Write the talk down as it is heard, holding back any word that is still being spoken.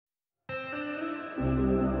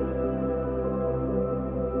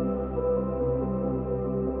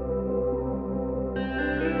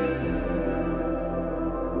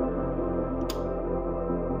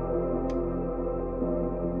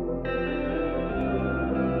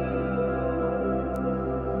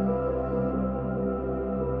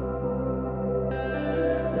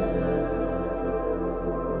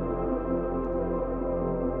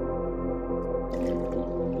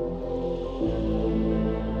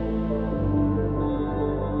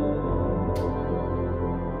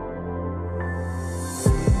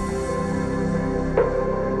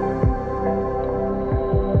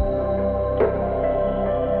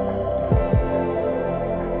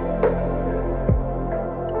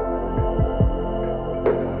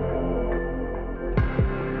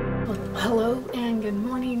Hello and good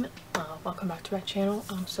morning. Welcome back to my channel.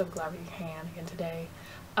 I'm so glad we can again today.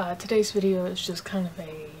 Today's video is just kind of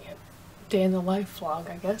a day in the life vlog,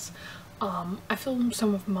 I guess. I filmed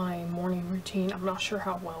some of my morning routine. I'm not sure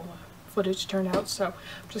how well the footage turned out, so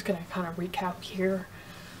I'm just gonna kind of recap here.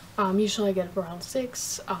 Usually I get up around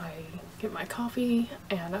 6, I get my coffee,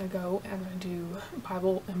 and I go and I do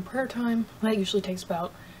Bible and prayer time. That usually takes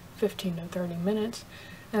about 15 to 30 minutes.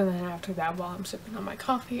 And then after that, while I'm sipping on my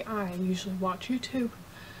coffee, I usually watch YouTube.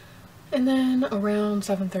 And then around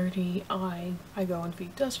 7:30, I go and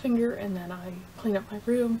feed Dustfinger, and then I clean up my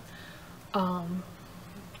room,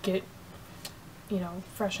 get,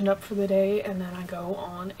 freshened up for the day, and then I go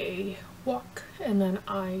on a walk, and then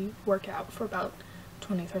I work out for about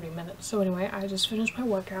 20-30 minutes. So anyway, I just finished my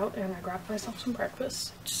workout, and I grabbed myself some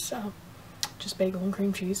breakfast. Just bagel and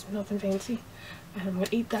cream cheese, nothing fancy. And I'm gonna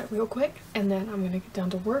eat that real quick, and then I'm gonna get down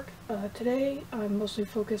to work. Today I'm mostly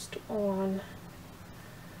focused on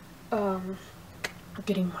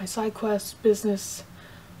getting my side quest business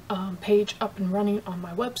page up and running on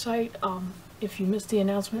my website. If you missed the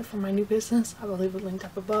announcement for my new business, I will leave it linked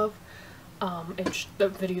up above. The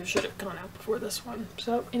video should have gone out before this one.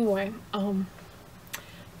 So anyway,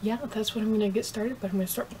 yeah, that's what I'm gonna get started, but I'm gonna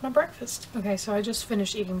start with my breakfast. Okay, so I just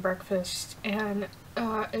finished eating breakfast, and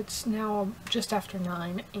it's now just after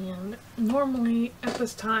 9, and normally at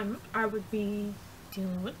this time I would be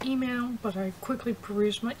dealing with email, but I quickly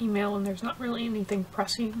perused my email and there's not really anything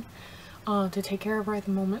pressing to take care of right at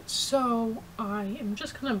the moment, so I am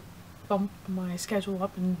just gonna bump my schedule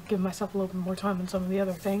up and give myself a little bit more time on some of the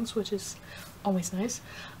other things, which is always nice.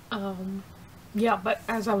 Yeah, but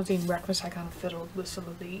as I was eating breakfast, I kind of fiddled with some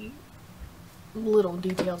of the little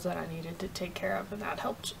details that I needed to take care of, and that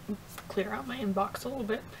helped clear out my inbox a little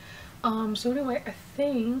bit. So anyway, I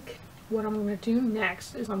think what I'm going to do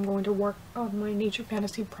next is I'm going to work on my Nature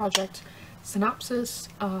Fantasy Project synopsis.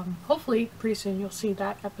 Hopefully pretty soon you'll see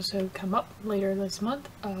that episode come up later this month,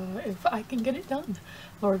 if I can get it done,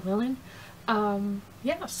 Lord willing.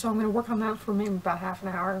 Yeah, so I'm going to work on that for maybe about half an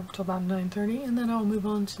hour until about 9:30, and then I'll move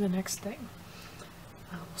on to the next thing.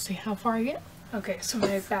 We'll see how far I get. Okay, so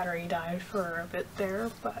my battery died for a bit there,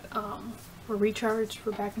 but we're recharged,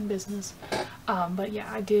 we're back in business. But yeah,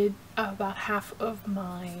 I did about half of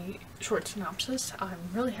my short synopsis. I'm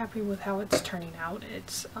really happy with how it's turning out.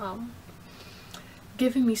 It's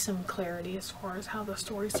giving me some clarity as far as how the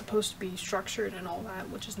story's supposed to be structured and all that,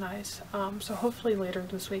 which is nice. So hopefully later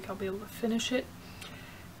this week I'll be able to finish it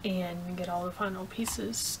and get all the final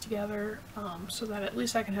pieces together, so that at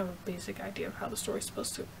least I can have a basic idea of how the story's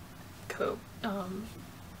supposed to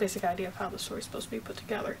be put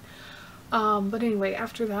together. But anyway,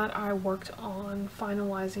 after that I worked on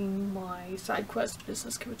finalizing my side quest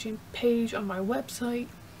business coaching page on my website,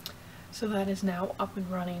 so that is now up and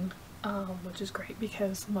running, which is great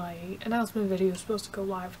because my announcement video is supposed to go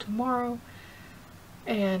live tomorrow,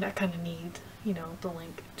 and I kind of need, the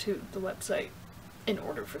link to the website in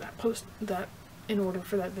order for that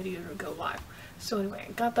video to go live. So anyway,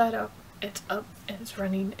 I got that up, it's up, and it's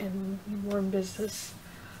running, and we're in business.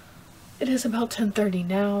 It is about 10:30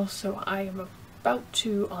 now, so I am about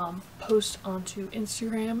to post onto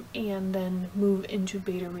Instagram and then move into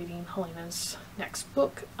beta reading Helena's next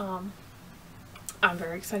book. I'm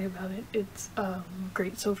very excited about it. It's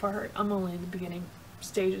great so far. I'm only in the beginning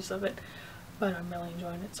stages of it, but I'm really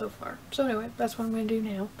enjoying it so far. So anyway, that's what I'm going to do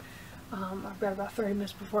now. I've got about 30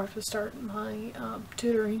 minutes before I have to start my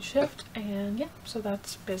tutoring shift, and yeah, so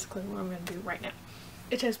that's basically what I'm going to do right now.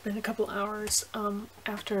 It has been a couple hours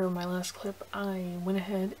after my last clip. I went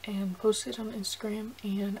ahead and posted on Instagram,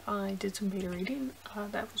 and I did some beta reading.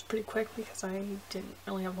 That was pretty quick because I didn't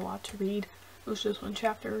really have a lot to read. It was just one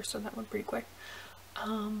chapter, so that went pretty quick.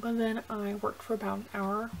 But then I worked for about an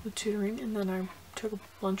hour with tutoring, and then I took a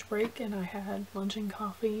lunch break, and I had lunch and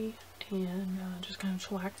coffee, and just kind of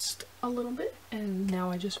chillaxed a little bit. And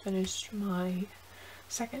now I just finished my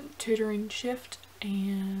second tutoring shift,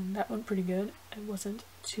 and that went pretty good. It wasn't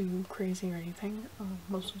too crazy or anything,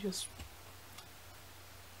 mostly just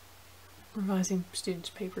revising students'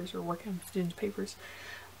 papers or working on students' papers.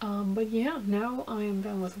 But yeah, now I am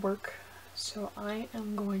done with work, so I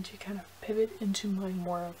am going to kind of pivot into my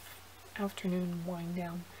more of afternoon wind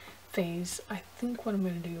down phase. I think what I'm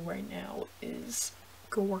going to do right now is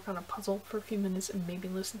go work on a puzzle for a few minutes and maybe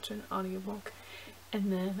listen to an audiobook,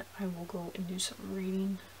 and then I will go and do some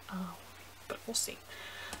reading, but we'll see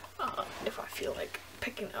if I feel like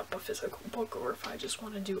picking up a physical book or if I just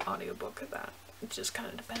want to do audiobook of that. It just kind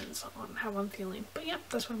of depends on how I'm feeling. But yeah,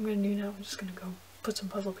 that's what I'm going to do now. I'm just going to go put some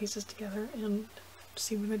puzzle pieces together and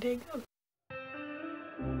see where the day goes.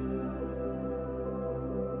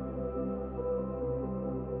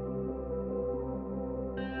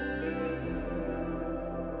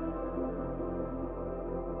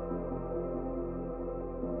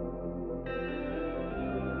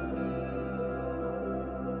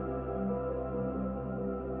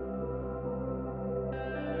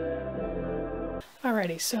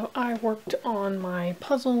 Alrighty, so I worked on my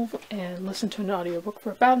puzzle and listened to an audiobook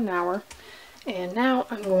for about an hour, and now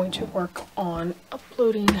I'm going to work on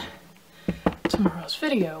uploading tomorrow's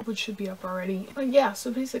video, which should be up already. But yeah, so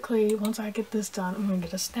basically once I get this done, I'm going to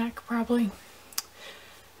get a snack probably,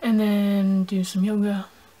 and then do some yoga,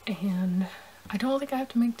 and I don't think I have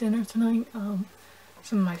to make dinner tonight.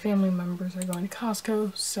 Some of my family members are going to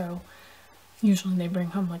Costco, so usually they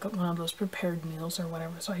bring home like one of those prepared meals or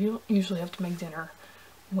whatever, so I usually have to make dinner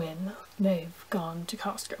when they've gone to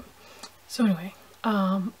Costco. So anyway,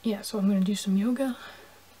 yeah, so I'm going to do some yoga.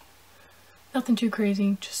 Nothing too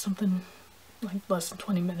crazy, just something like less than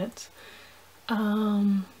 20 minutes.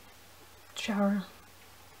 Shower,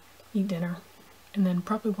 eat dinner, and then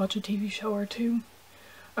probably watch a TV show or two,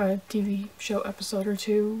 or a TV show episode or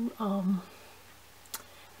two, and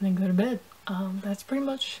then go to bed. That's pretty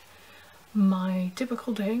much my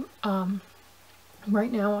typical day.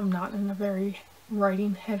 Right now I'm not in a very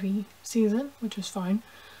writing heavy season, which is fine.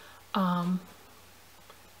 I'm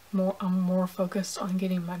more focused on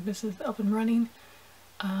getting my business up and running.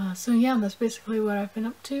 So yeah, that's basically what I've been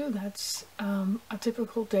up to. That's a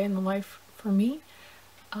typical day in the life for me.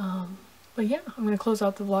 But yeah, I'm going to close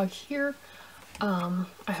out the vlog here. I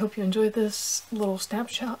hope you enjoyed this little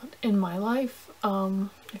snapshot in my life.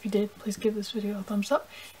 If you did, please give this video a thumbs up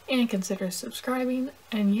and consider subscribing.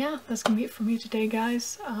 And yeah, that's gonna be it for me today,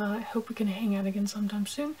 guys. I hope we can hang out again sometime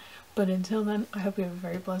soon. But until then, I hope you have a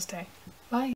very blessed day.